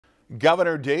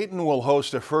Governor Dayton will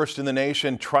host a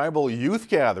first-in-the-nation tribal youth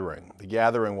gathering. The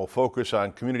gathering will focus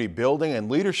on community building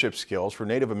and leadership skills for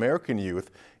Native American youth.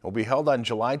 It will be held on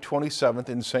July 27th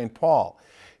in St. Paul.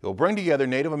 It will bring together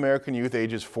Native American youth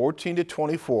ages 14 to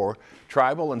 24,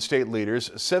 tribal and state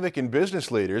leaders, civic and business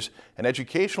leaders, and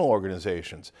educational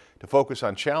organizations to focus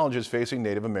on challenges facing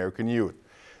Native American youth.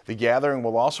 The gathering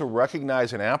will also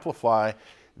recognize and amplify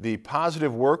the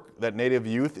positive work that Native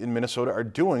youth in Minnesota are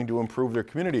doing to improve their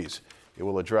communities. It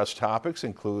will address topics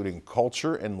including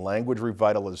culture and language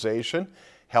revitalization,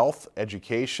 health,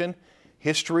 education,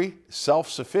 history,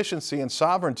 self-sufficiency and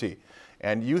sovereignty,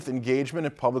 and youth engagement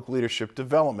and public leadership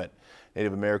development.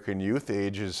 Native American youth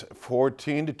ages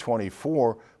 14 to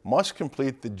 24 must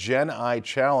complete the Gen I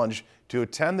Challenge to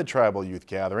attend the tribal youth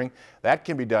gathering. That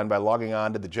can be done by logging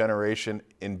on to the Generation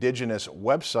Indigenous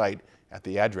website at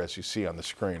the address you see on the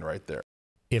screen right there.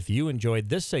 If you enjoyed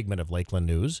this segment of Lakeland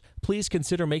News, please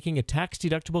consider making a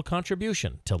tax-deductible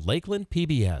contribution to Lakeland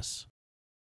PBS.